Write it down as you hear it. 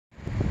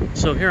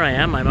So here I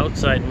am, I'm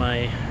outside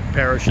my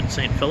parish at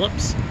St.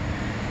 Philip's.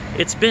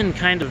 It's been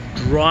kind of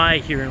dry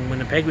here in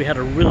Winnipeg. We had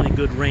a really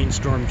good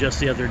rainstorm just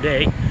the other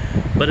day.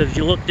 But if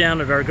you look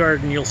down at our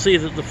garden, you'll see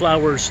that the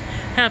flowers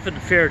haven't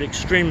fared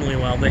extremely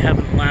well. They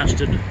haven't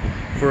lasted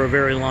for a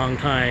very long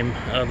time.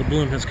 The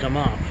bloom has come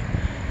off.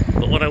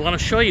 But what I want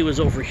to show you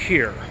is over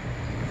here.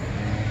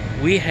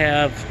 We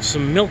have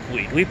some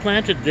milkweed. We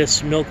planted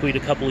this milkweed a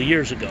couple of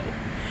years ago.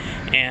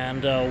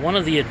 And one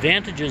of the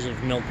advantages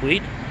of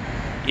milkweed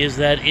is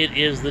that it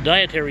is the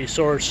dietary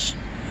source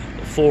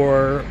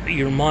for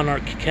your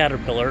monarch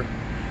caterpillar,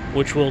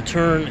 which will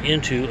turn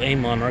into a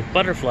monarch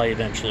butterfly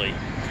eventually.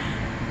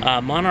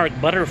 Monarch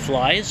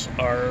butterflies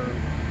are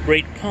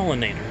great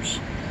pollinators,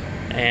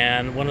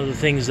 and one of the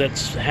things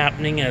that's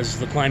happening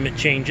as the climate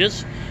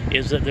changes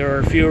is that there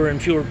are fewer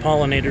and fewer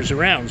pollinators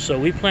around. So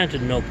we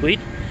planted milkweed,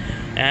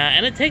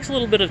 and it takes a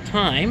little bit of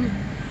time,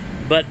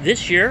 but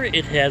this year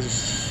it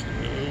has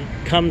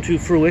come to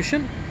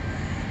fruition.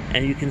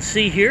 And you can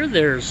see here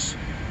there's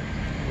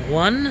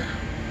one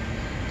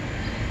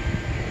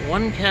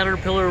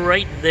caterpillar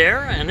right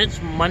there, and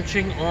it's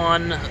munching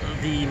on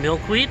the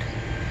milkweed.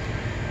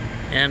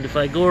 And if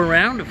I go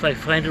around, if I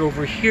find it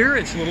over here,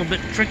 it's a little bit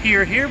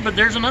trickier here, but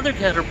there's another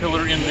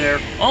caterpillar in there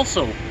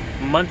also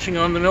munching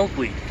on the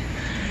milkweed.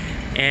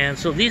 And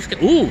so these,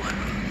 ooh,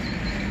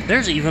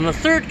 there's even a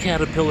third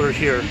caterpillar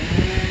here.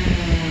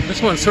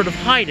 This one's sort of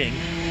hiding.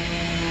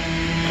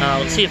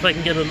 Let's see if I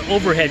can get an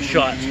overhead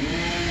shot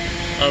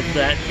of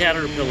that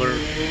caterpillar.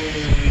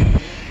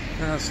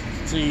 Let's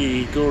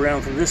see, go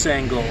around from this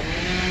angle.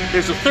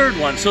 There's a third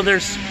one. So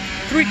there's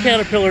 3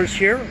 caterpillars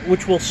here,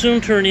 which will soon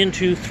turn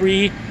into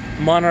 3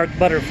 monarch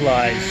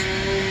butterflies.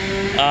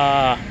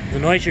 The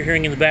noise you're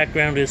hearing in the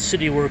background is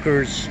city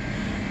workers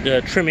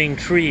trimming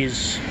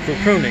trees for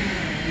pruning.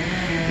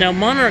 Now,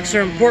 monarchs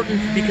are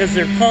important because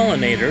they're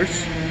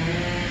pollinators,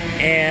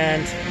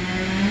 and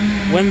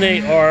when they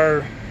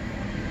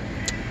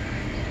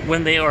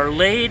are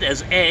laid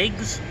as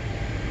eggs,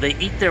 they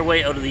eat their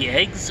way out of the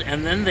eggs,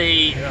 and then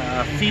they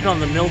feed on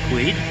the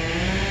milkweed,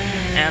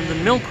 and the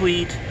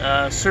milkweed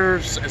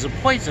serves as a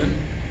poison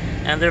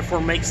and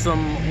therefore makes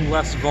them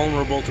less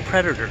vulnerable to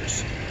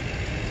predators.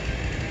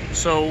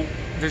 So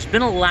there's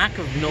been a lack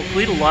of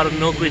milkweed. A lot of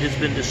milkweed has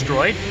been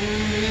destroyed.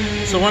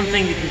 So one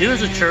thing you can do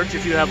as a church,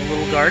 if you have a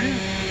little garden,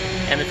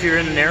 and if you're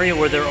in an area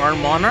where there are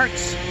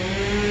monarchs,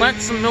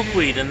 plant some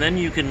milkweed, and then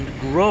you can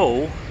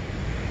grow,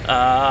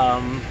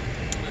 well,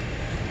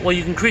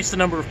 you can increase the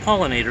number of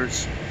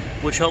pollinators,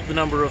 which help the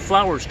number of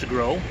flowers to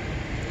grow,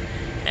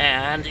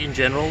 and in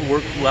general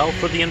work well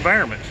for the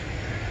environment.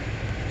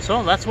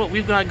 So that's what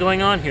we've got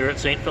going on here at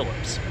St.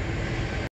 Philip's.